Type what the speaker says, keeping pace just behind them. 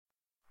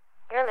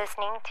You're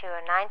listening to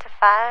a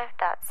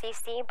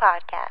 9to5.cc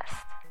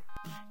podcast.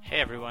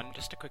 Hey everyone,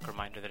 just a quick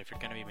reminder that if you're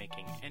going to be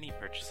making any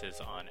purchases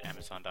on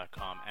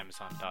Amazon.com,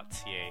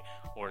 Amazon.ca,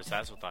 or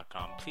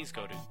Zazzle.com, please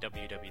go to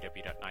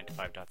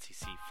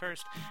www.9to5.cc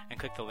first and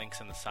click the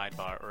links in the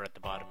sidebar or at the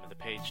bottom of the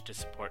page to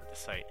support the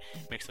site.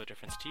 It makes no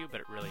difference to you,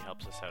 but it really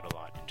helps us out a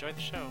lot. Enjoy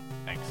the show.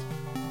 Thanks.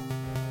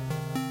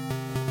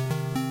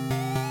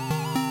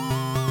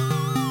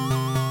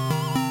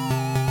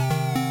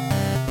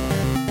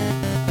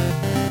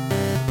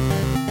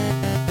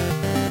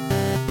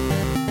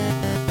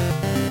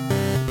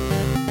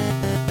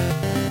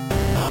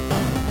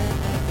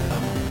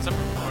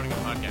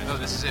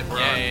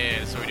 Yeah,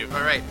 that's what we do.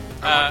 All right.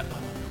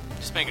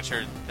 Just making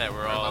sure that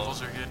Our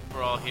levels are good.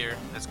 We're all here.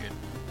 That's good.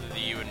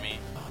 You and me.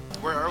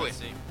 Where are we? Let's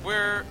see.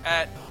 We're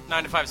at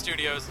 9to5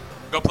 Studios.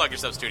 Go Plug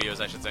Yourself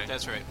Studios, I should say.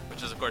 That's right.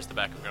 Which is, of course, the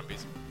back of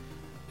Grumpy's.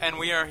 And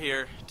we are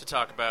here to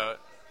talk about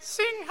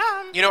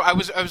Singham. You know, I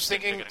was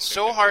thinking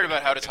so hard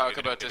about how to talk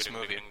about this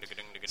movie.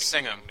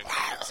 Singham.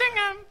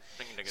 Singham.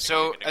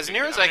 So, as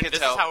near as I could this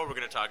tell... is how we're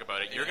going to talk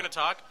about it. You're going to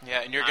talk.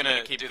 Yeah, and you're going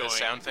to do the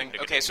sound thing.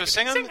 Okay, so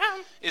Singham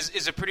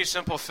is a pretty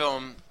simple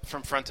film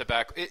from front to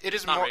back. It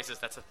is not more...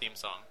 racist. That's a theme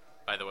song,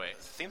 by the way.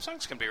 Theme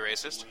songs can be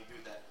racist.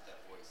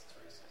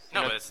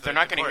 No, but they're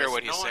not going to hear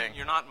what he's saying.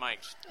 You're not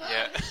mic'd.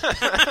 Yeah.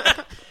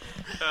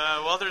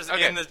 Walter's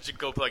in the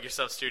Go Plug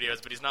Yourself Studios,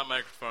 but he's not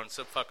microphone,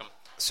 so fuck him.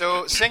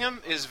 So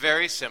Singham is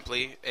very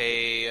simply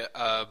a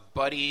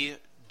buddy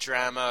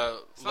drama,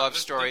 love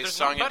story,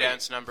 song and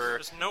dance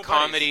number,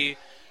 comedy,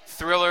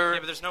 thriller, yeah,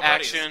 but there's no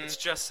action. Buddies. It's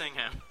just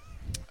Singham.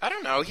 I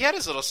don't know. He had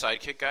his little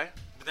sidekick guy.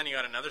 But then he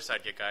got another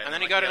sidekick guy. And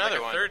then he got another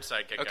a one. Third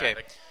sidekick guy. Okay.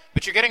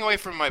 But you're getting away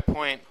from my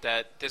point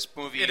that this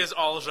movie... It is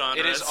all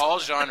genres. It is all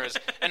genres.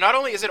 And not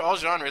only is it all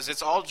genres,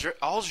 it's all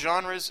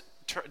genres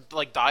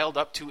dialed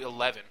up to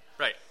 11.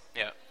 Right.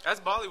 Yeah. As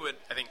Bollywood,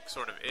 I think,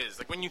 sort of is.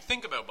 Like, when you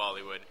think about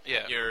Bollywood,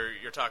 yeah.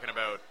 you're talking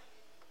about,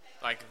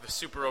 like, the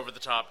super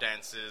over-the-top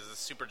dances, the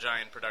super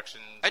giant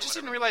productions. I just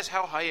didn't realize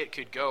how high it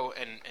could go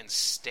and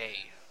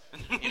stay.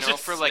 You know,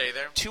 for like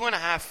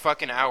 2.5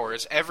 fucking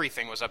hours,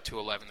 everything was up to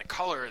 11. The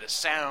color, the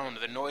sound,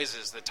 the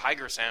noises, the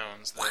tiger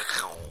sounds,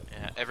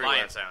 everywhere.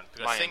 Lion sound.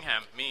 Because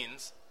Singham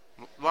means...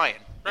 Lion.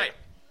 Right.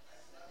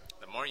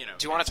 Yeah. The more you know.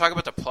 Do you want to talk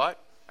about the plot?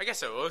 I guess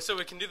so. So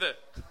we can do the...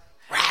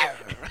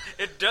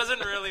 It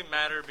doesn't really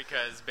matter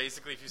because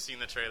basically if you've seen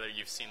the trailer,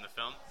 you've seen the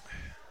film.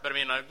 But I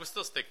mean, we'll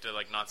still stick to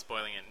like not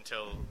spoiling it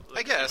until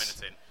like, a few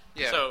minutes in.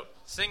 Yeah. So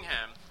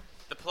Singham,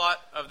 the plot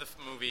of the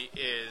movie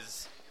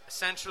is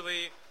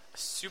essentially a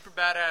super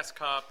badass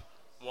cop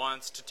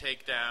wants to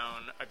take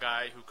down a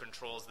guy who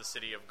controls the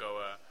city of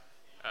Goa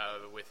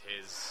with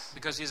his...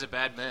 Because he's a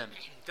bad man.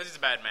 Because he's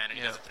a bad man and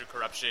he does it through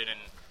corruption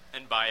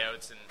and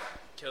buyouts and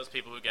kills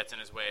people who gets in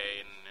his way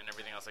and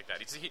everything else like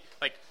that.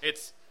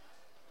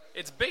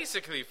 It's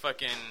basically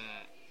fucking,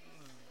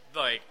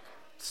 like,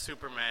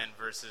 Superman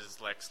versus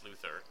Lex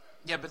Luthor.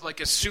 Yeah, but like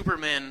a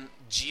Superman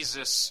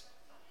Jesus...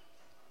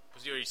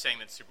 Are you saying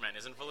that Superman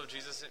isn't full of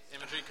Jesus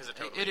imagery? Because it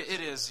totally is.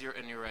 It is, you're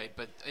right,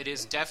 but it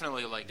is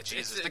definitely like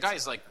Jesus. The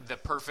guy's like the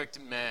perfect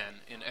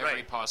man in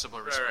every possible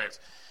respect.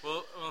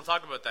 Right. We'll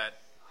talk about that.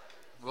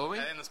 Will we?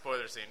 In the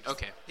spoiler scene.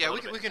 Okay. Yeah, we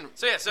can.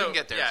 So we can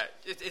get there. Yeah,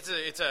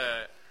 it's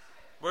a.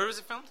 Where was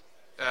it filmed?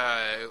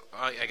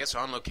 I guess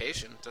on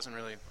location. Doesn't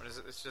really. What does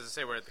it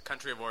say? Where the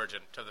country of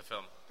origin to the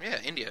film? Yeah,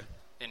 India.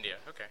 India.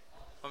 Okay.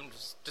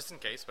 Just in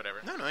case,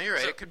 whatever. No, you're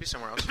right. It could be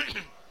somewhere else.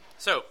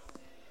 So.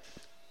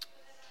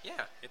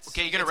 Yeah.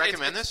 Okay, you gonna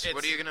recommend this?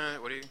 What are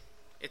you?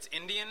 It's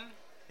Indian.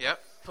 Yep.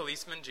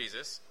 Policeman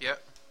Jesus.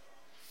 Yep.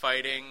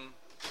 Fighting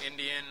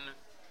Indian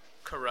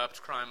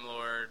corrupt crime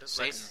lord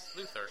Lex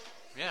Luthor.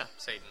 Yeah.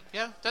 Satan.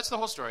 Yeah, that's the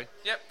whole story.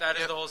 Yep, that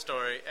is the whole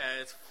story.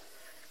 And it's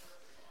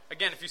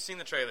again, if you've seen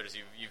the trailers,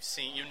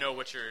 you know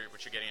what you're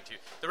getting into.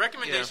 The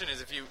recommendation is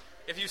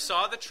if you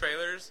saw the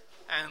trailers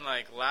and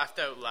like laughed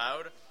out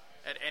loud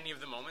at any of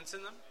the moments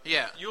in them,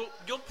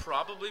 you'll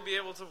probably be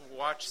able to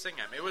watch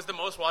Singham. It was the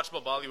most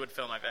watchable Bollywood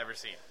film I've ever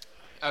seen.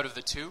 Out of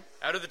the two?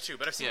 Out of the two,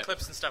 but I've seen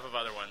clips and stuff of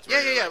other ones.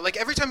 Yeah. Like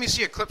every time you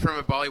see a clip from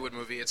a Bollywood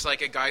movie, it's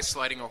like a guy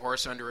sliding a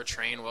horse under a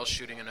train while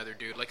shooting another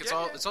dude. Like it's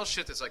all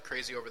shit that's like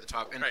crazy over the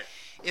top. And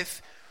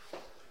if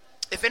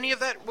any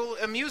of that will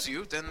amuse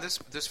you, then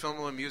this film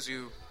will amuse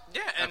you.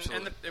 Yeah,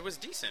 and it was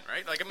decent,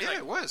 right? Like I mean,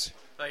 it was.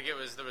 Like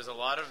there was a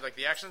lot of like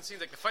the action scenes,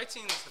 like the fight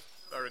scenes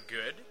are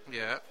good.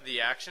 Yeah.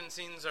 The action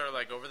scenes are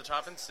like over the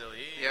top and silly.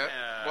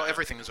 Yeah. Well,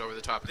 everything is over the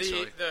top and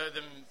silly.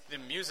 The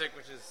music,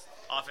 which is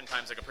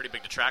oftentimes like a pretty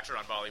big detractor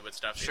on Bollywood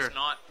stuff, is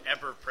not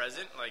ever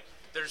present. Like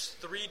there's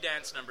 3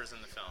 dance numbers in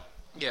the film.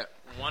 Yeah.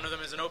 One of them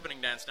is an opening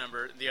dance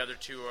number. The other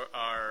 2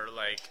 are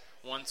like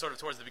one sort of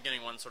towards the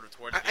beginning, one sort of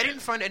towards the end. I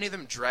didn't find any of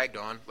them dragged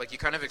on. Like you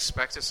kind of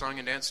expect a song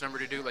and dance number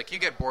to do. Like you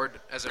get bored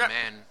as a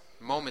man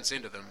moments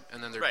into them,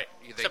 and then they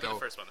Except go. For the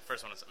first one. The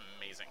first one is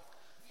amazing.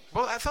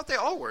 Well, I thought they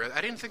all were.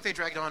 I didn't think they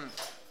dragged on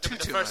too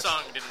much. The first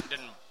song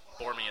didn't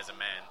bore me as a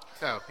man.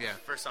 Oh, yeah. The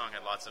first song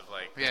had lots of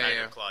like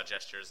tiger claw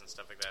gestures and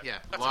stuff like that. Yeah,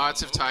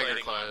 lots of tiger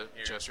claw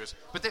gestures.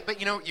 But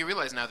you know, you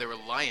realize now they were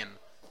lion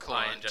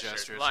Lion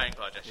gestures. Lion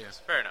claw gestures.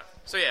 Yeah. Fair enough.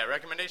 So yeah,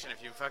 recommendation,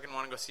 if you fucking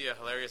want to go see a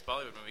hilarious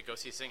Bollywood movie, go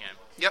see Singham.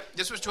 Yep,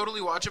 this was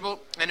totally watchable.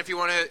 And if you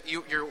want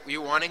to,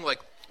 you're wanting like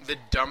the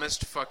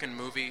dumbest fucking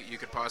movie you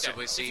could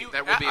possibly see,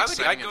 that would be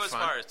exciting I'd go and as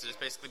fun. far as to just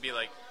basically be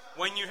like,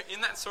 when you're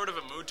in that sort of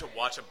a mood to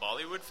watch a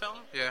Bollywood film,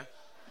 Yeah.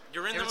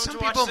 you're in the But mood some to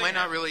watch people Singham. might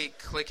not really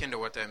click into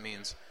what that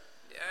means.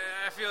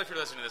 I feel like if you're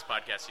listening to this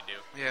podcast, you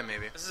do. Yeah,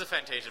 maybe. This is a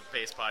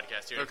Fantasia-based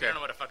podcast. Here. If Okay. you don't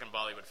know what a fucking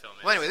Bollywood film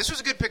is. Well, anyway, this was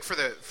a good pick for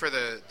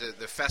the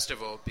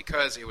festival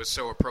because it was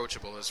so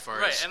approachable as far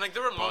Right, as and like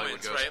there were Bollywood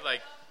moments, goes. right?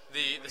 Like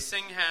the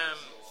Singham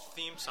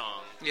theme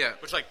song, Yeah.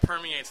 which like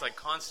permeates like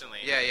constantly.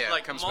 Yeah,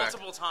 like comes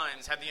multiple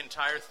times, had the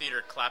entire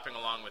theater clapping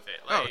along with it.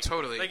 Like, Oh,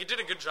 totally. Like it did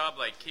a good job,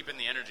 like keeping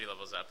the energy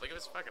levels up. Like it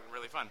was fucking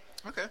really fun.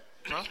 Okay.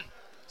 Well,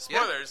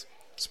 Spoilers.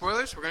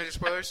 spoilers? We're going to do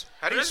spoilers?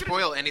 How do you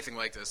spoil anything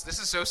like this? This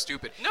is so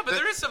stupid. No, but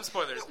there is some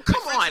spoilers.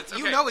 Come Like, for on. instance,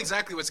 You okay. know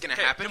exactly what's going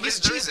to happen. no, but He's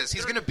there is- Jesus.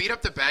 He's there- going to beat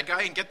up the bad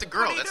guy and get the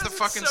girl. But he That's the does it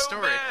fucking so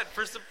story. Bad.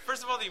 First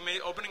of all, the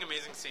opening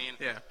amazing scene.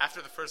 Yeah.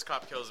 After the first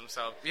cop kills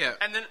himself. Yeah.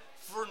 And then,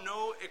 for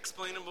no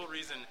explainable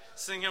reason,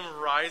 Singham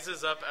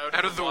rises up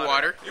Out of the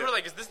water. You were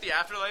like, "Is this the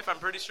afterlife?" I'm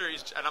pretty sure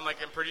he's. And I'm like,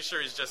 "I'm pretty sure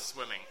he's just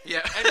swimming."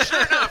 Yeah. And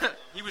sure enough,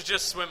 he was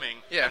just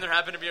swimming. Yeah. And there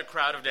happened to be a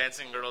crowd of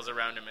dancing girls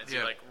around him as he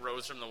Yeah. like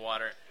rose from the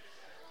water.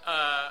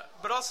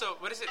 But also,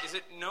 what is it? Is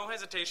it no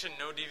hesitation,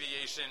 no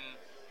deviation,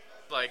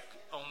 like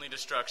only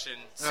destruction?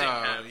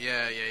 Singham. Oh,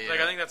 yeah. Like,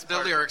 I think that's the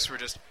part- lyrics were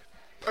just.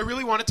 I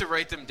really wanted to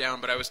write them down,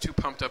 but I was too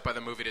pumped up by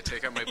the movie to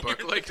take out my book.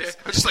 You Like, just-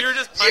 I was just like, you were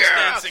just punch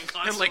yeah! dancing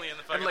constantly in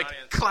the fucking and like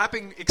audience.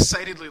 clapping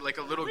excitedly like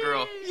a little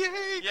girl.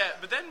 Yay! Yeah,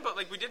 but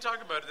like we did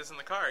talk about this in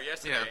the car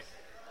yesterday.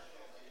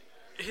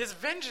 His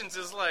vengeance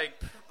is like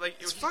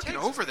It's he fucking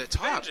takes over the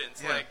top.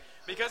 Vengeance, Yeah. like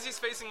because he's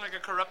facing like a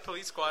corrupt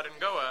police squad in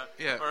Goa,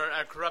 Yeah. or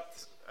a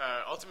corrupt.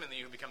 Ultimately,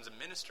 who becomes a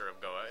minister of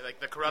Goa? Like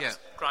the corrupt Yeah.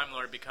 crime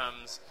lord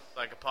becomes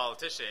like a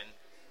politician.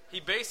 He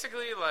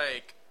basically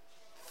like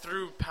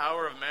through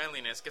power of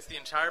manliness gets the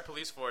entire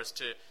police force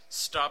to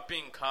stop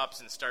being cops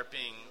and start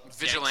being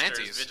Vigilantes.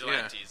 gangsters,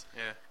 vigilantes.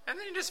 Yeah. And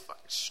then he just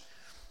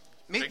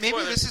Maybe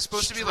this is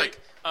supposed to be like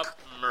up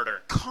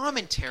murder.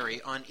 commentary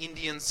on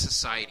Indian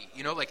society.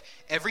 You know, like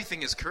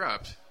everything is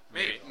corrupt.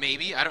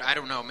 Maybe. I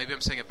don't know. Maybe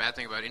I'm saying a bad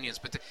thing about Indians,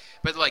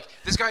 but like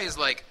this guy is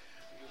like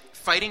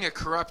fighting a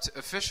corrupt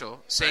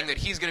official, saying Right. that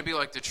he's going to be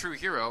like the true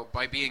hero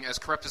by being as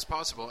corrupt as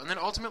possible, and then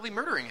ultimately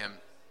murdering him.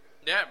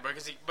 Yeah,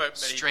 because but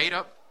Straight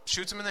up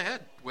shoots him in the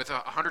head with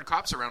 100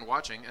 cops around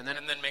watching, and then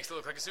makes it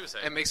look like a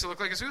suicide. it makes it look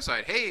like a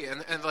suicide. Hey,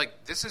 and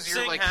like this is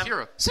your like Singham.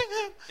 hero.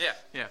 Singham. Yeah,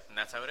 Yeah. and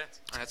that's how it ends.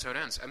 That's how it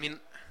ends. I mean,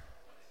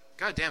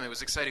 god damn, it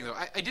was exciting though.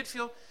 I did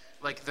feel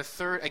like the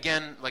third,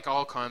 again, like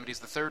all comedies,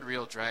 the third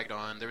reel dragged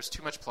on. There was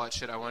too much plot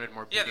shit. I wanted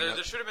more Yeah, beating up.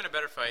 there should have been a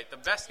better fight. The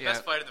best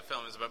fight of the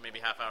film is about maybe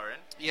half hour in.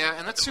 Yeah,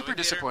 and that's the super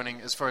movie theater.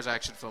 disappointing as far as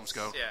action films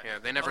go. Yeah,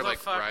 they never Although, like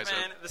fuck, rise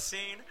man, up. the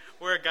scene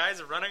where a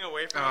guy's running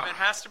away from him, it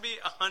has to be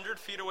 100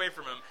 feet away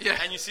from him. Yeah.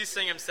 And you see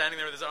Singham standing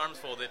there with his arms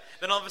folded.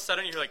 Then all of a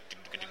sudden you hear like,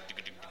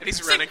 And he's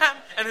Singham! running.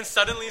 And then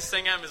suddenly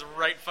Singham is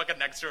right fucking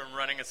next to him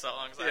running a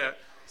song. Yeah.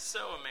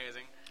 So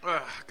amazing.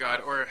 Oh god,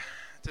 or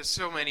there's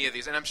so many of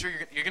these, and I'm sure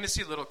you're going to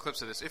see little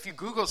clips of this. If you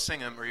Google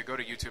Singham or you go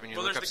to YouTube and you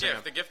Well, look there's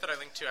up the Singham, gift that I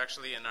linked to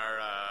actually in our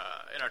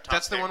top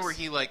that's the one picks. where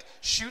he like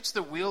shoots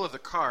the wheel of the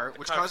car,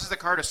 which car- causes the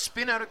car to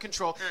spin out of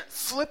control,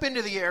 flip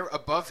into the air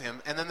above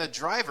him, and then the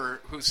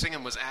driver, who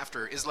Singham was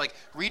after, is like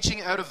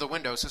reaching out of the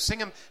window. So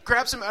Singham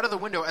grabs him out of the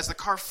window as the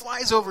car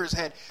flies over his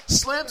head,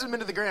 slams him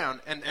into the ground,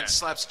 and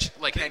slaps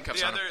like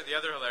handcuffs on him. The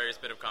other hilarious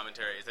bit of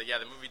commentary is that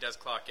the movie does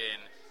clock in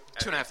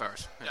 2.5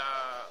 hours. Yeah.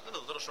 a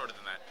little shorter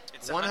than that.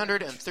 It's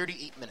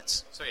 138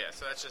 minutes. So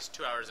that's just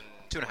 2 hours and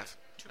 2.5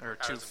 or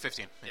hours and-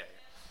 2:15. Yeah.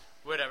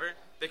 Whatever.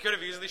 They could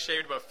have easily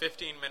shaved about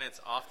 15 minutes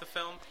off the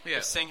film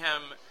if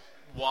Singham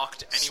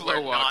walked anywhere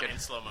Slow not walking. in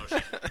slow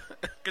motion.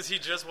 Because he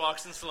just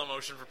walks in slow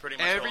motion for pretty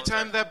much Every all the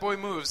time that boy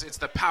moves, it's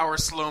the power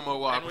slow-mo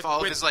walk And with with- all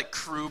of with- his like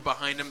crew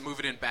behind him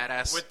moving in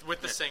badass.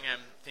 with the Singham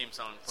theme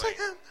song playing.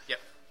 Singham. Yep.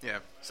 Yeah.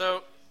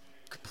 So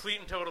complete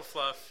and total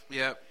fluff.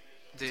 Yeah.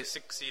 The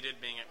Succeeded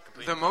being a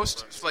complete. the and total most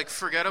fluff. like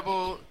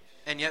forgettable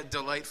and yet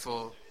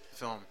delightful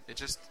film. It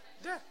just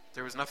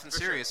there was nothing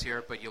serious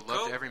here, but you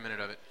loved Go- every minute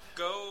of it.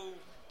 Go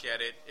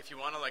get it if you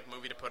want to like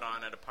movie to put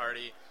on at a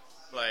party,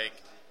 like,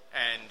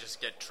 and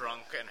just get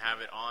drunk and have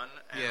it on.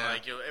 And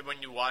like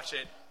when you watch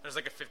it, there's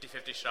like a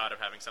 50-50 shot of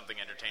having something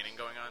entertaining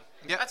going on.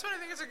 Yeah. That's what I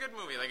think is a good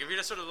movie. Like if you're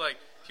just sort of like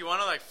if you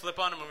want to like flip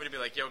on a movie to be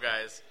like, yo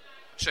guys,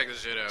 Check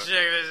this shit out. check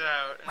this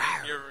out.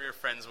 And your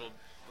friends will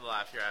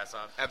laugh your ass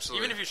off.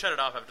 Absolutely. Even if you shut it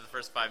off after the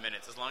first 5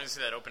 minutes, as long as you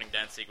see that opening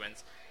dance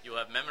sequence, you'll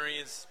have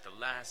memories to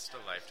last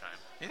a lifetime.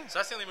 Yeah. So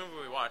that's the only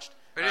movie we watched.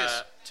 It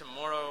is.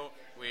 Tomorrow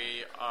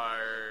we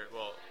are,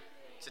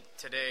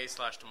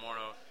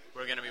 today/tomorrow,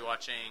 we're going to be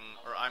watching,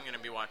 or I'm going to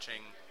be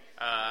watching,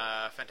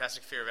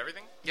 Fantastic Fear of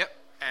Everything. Yep.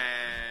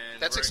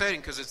 And That's we're- exciting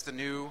because it's the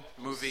new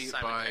movie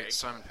Simon by Pegg.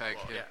 Simon Pegg.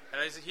 Well, yeah.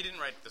 And he didn't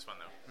write this one,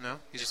 though. No,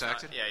 he just It's not-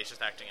 acted. Yeah, he's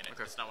just acting in it.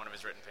 Okay. It's not one of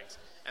his written things.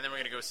 And then we're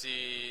going to go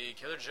see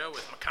Killer Joe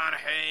with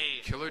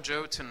McConaughey. Killer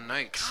Joe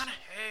tonight.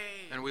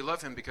 McConaughey. And we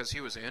love him because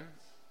he was in.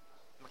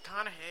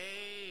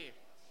 McConaughey.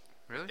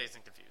 Really? Dazed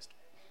and Confused.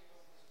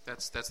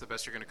 That's the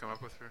best you're gonna come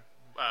up with for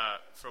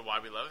Why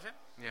We Love Him?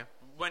 Yeah.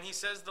 When he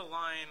says the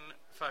line,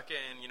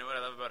 fucking, you know what I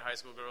love about high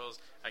school girls?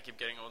 I keep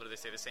getting older, they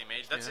stay the same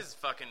age. That's his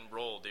fucking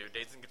role, dude.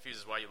 Dazed and Confused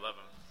is Why You Love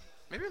Him.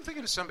 Maybe I'm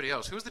thinking of somebody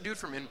else. Who was the dude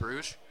from In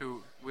Bruges?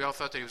 Who we all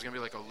thought that he was gonna be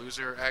like a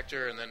loser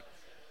actor, and then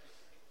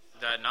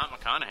Not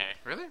McConaughey.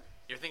 really?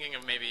 You're thinking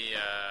of maybe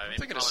I'm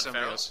thinking of Colin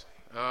somebody Farrell? else.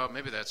 Oh,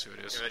 maybe that's who it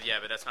is. Yeah,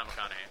 but that's not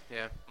McConaughey.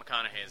 Yeah.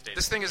 McConaughey is Dazed.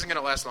 This thing isn't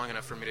gonna last long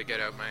enough for me to get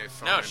out my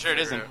phone. No, sure it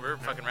isn't. We're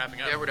fucking wrapping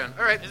up. Yeah, we're done.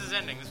 All right. This is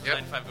ending. This was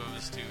 95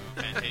 Goes to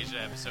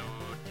Fantasia episode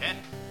 10.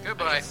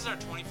 Goodbye. This is our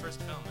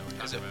 21st film that we're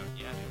talking about.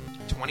 Yeah,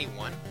 dude.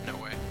 21? No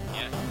way.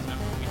 Yeah,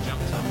 remember we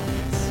jumped up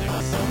at 6.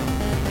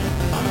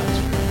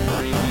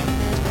 Crazy.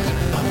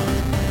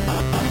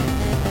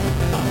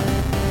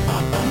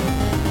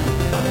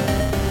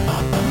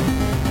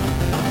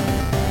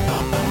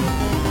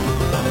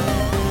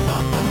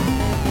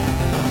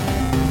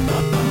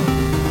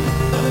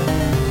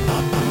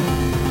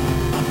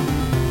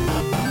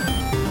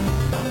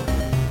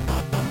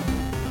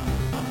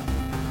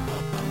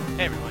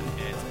 Hey everyone,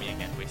 it's me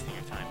again, wasting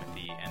your time at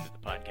the end of the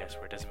podcast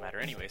where it doesn't matter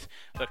anyways.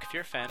 Look, if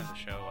you're a fan of the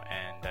show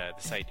and the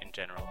site in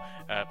general,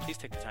 please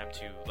take the time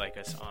to like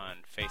us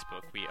on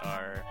Facebook. We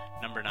are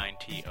number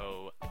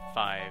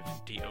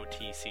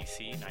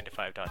 9TO5DOTCC,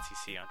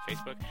 9to5.cc on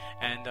Facebook.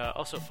 And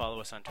also follow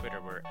us on Twitter.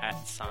 We're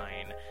at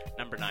sign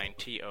number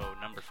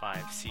 9TO number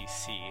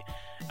 5CC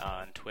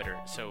on Twitter.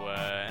 So,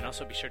 and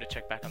also be sure to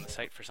check back on the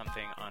site for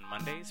something on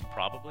Mondays,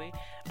 probably.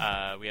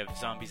 We have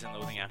Zombies and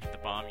Loathing After the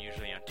Bomb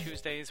usually on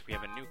Tuesdays. We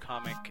have a new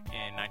comic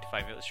in 9 to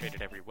 5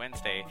 Illustrated every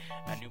Wednesday,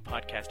 a new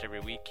podcast every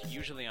week,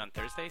 usually on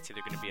Thursday. It's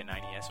either going to be a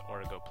 90s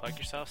or a Go Plug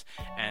Yourselves.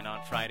 And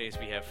on Fridays,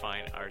 we have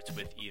Fine Arts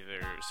with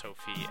either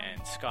Sophie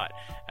and Scott.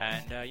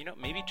 And,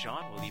 maybe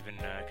John will even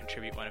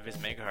contribute one of his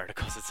mega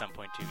articles at some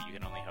point, too. You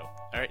can only hope.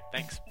 All right,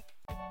 thanks.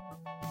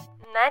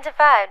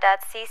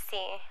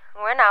 9to5.cc.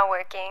 We're not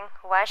working.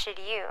 Why should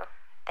you?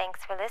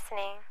 Thanks for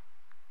listening.